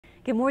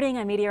Good morning.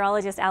 I'm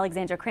meteorologist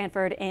Alexandra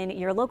Cranford in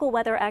your local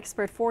weather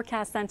expert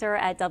forecast center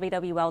at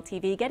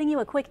WWL-TV, getting you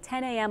a quick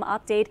 10 a.m.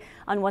 update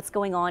on what's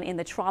going on in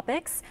the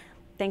tropics.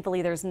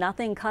 Thankfully, there's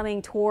nothing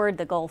coming toward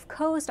the Gulf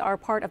Coast, our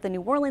part of the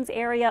New Orleans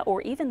area,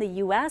 or even the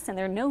U.S., and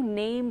there are no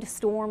named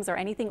storms or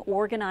anything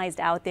organized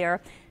out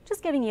there.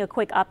 Just giving you a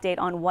quick update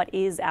on what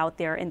is out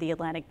there in the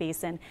Atlantic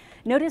Basin.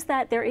 Notice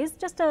that there is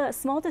just a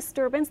small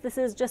disturbance. This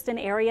is just an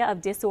area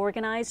of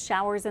disorganized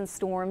showers and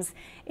storms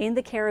in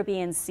the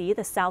Caribbean Sea,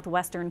 the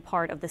southwestern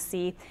part of the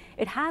sea.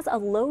 It has a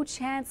low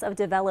chance of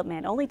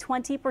development, only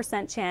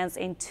 20% chance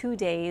in 2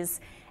 days.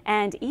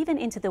 And even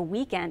into the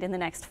weekend, in the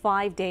next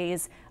 5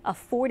 days, a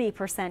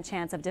 40%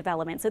 chance of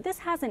development. So this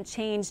hasn't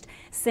changed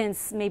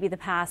since maybe the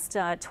past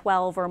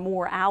 12 or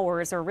more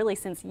hours, or really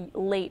since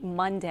late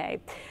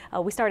Monday.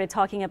 We started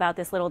talking about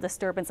this little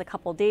disturbance a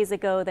couple days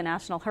ago. The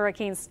National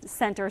Hurricane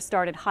Center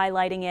started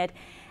highlighting it.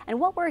 And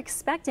what we're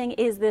expecting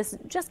is this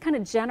just kind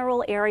of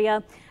general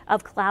area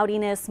of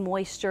cloudiness,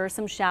 moisture,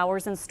 some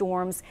showers and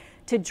storms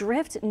to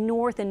drift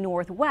north and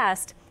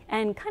northwest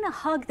and kind of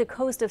hug the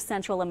coast of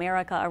Central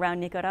America around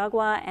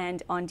Nicaragua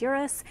and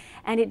Honduras.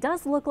 And it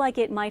does look like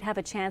it might have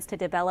a chance to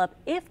develop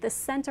if the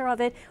center of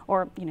it,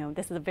 or,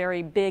 this is a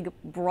very big,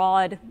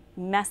 broad,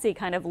 messy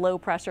kind of low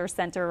pressure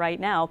center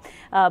right now.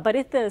 But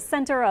if the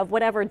center of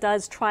whatever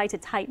does try to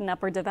tighten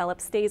up or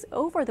develop stays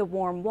over the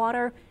warm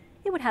water,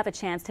 it would have a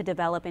chance to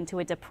develop into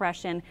a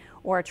depression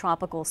or a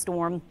tropical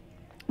storm.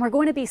 We're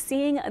going to be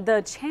seeing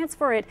the chance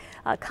for it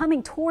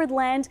coming toward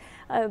land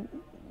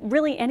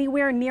really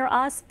anywhere near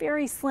us,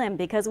 very slim,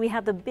 because we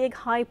have the big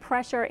high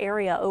pressure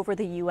area over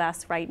the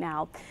U.S. right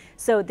now.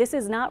 So this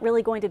is not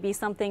really going to be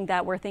something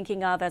that we're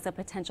thinking of as a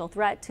potential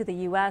threat to the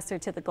U.S. or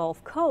to the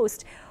Gulf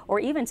Coast, or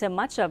even to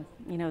much of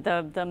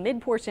the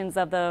mid portions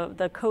of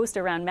the coast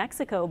around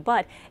Mexico.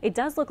 But it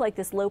does look like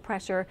this low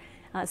pressure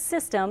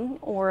system,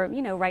 or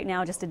right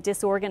now just a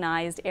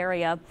disorganized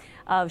area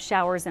of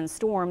showers and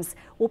storms,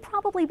 will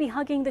probably be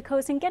hugging the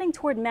coast and getting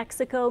toward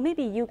Mexico,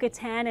 maybe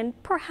Yucatan,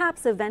 and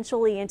perhaps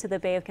eventually into the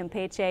Bay of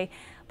Campeche,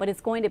 but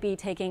it's going to be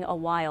taking a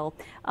while.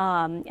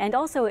 And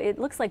also it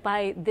looks like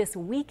by this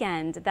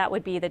weekend, that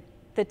would be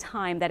the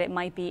time that it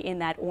might be in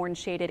that orange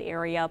shaded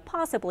area,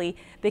 possibly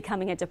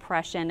becoming a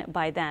depression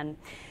by then.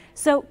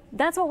 So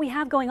that's what we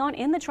have going on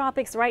in the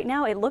tropics right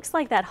now. It looks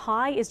like that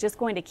high is just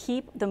going to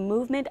keep the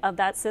movement of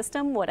that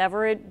system,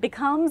 whatever it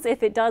becomes,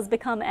 if it does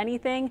become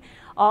anything,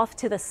 off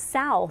to the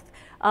south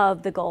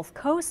of the Gulf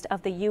Coast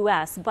of the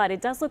U.S. But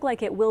it does look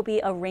like it will be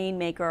a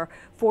rainmaker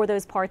for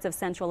those parts of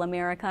Central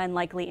America and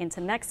likely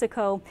into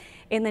Mexico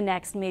in the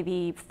next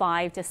maybe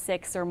 5 to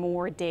 6 or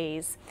more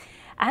days.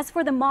 As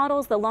for the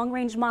models, the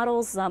long-range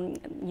models,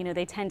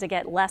 they tend to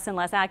get less and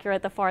less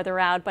accurate the farther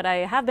out, but I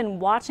have been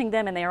watching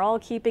them and they are all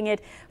keeping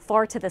it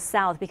far to the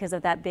south because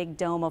of that big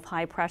dome of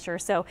high pressure.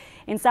 So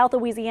in South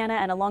Louisiana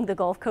and along the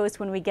Gulf Coast,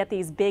 when we get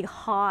these big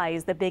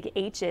highs, the big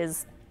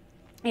H's,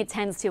 it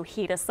tends to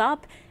heat us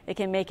up. It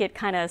can make it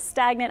kind of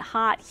stagnant,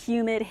 hot,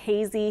 humid,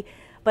 hazy,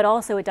 but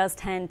also it does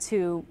tend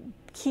to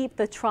keep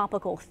the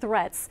tropical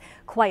threats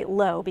quite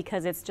low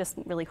because it's just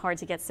really hard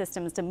to get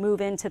systems to move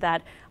into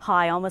that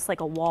high, almost like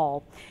a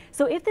wall.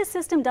 So if this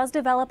system does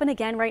develop, and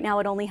again, right now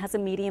it only has a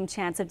medium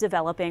chance of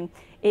developing,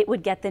 it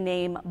would get the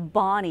name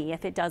Bonnie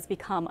if it does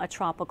become a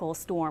tropical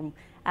storm.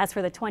 As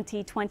for the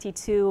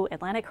 2022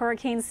 Atlantic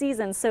hurricane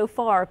season so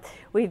far,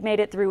 we've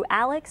made it through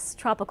Alex,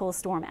 Tropical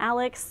Storm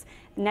Alex.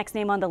 The next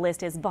name on the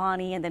list is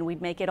Bonnie, and then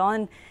we'd make it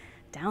on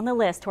down the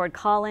list toward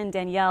Colin,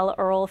 Danielle,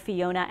 Earl,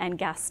 Fiona, and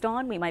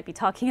Gaston. We might be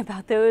talking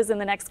about those in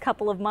the next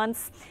couple of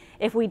months.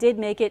 If we did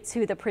make it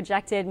to the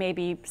projected,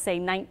 maybe say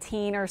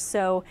 19 or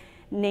so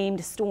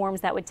named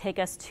storms, that would take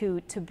us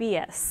to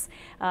Tobias.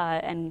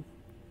 And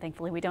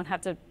thankfully, we don't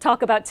have to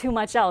talk about too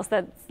much else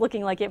that's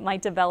looking like it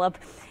might develop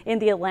in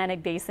the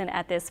Atlantic Basin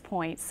at this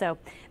point. So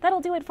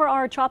that'll do it for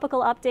our tropical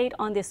update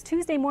on this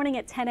Tuesday morning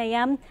at 10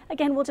 a.m.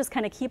 Again, we'll just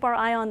kind of keep our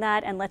eye on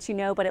that and let you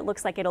know, but it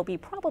looks like it'll be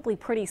probably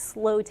pretty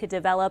slow to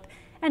develop.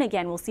 And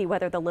again, we'll see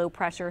whether the low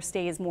pressure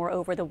stays more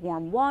over the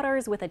warm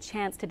waters with a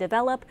chance to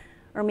develop,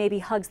 or maybe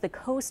hugs the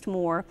coast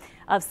more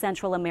of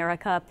Central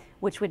America,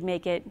 which would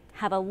make it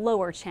have a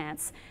lower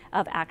chance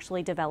of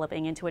actually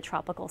developing into a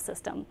tropical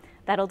system.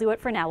 That'll do it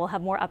for now. We'll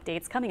have more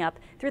updates coming up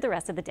through the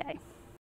rest of the day.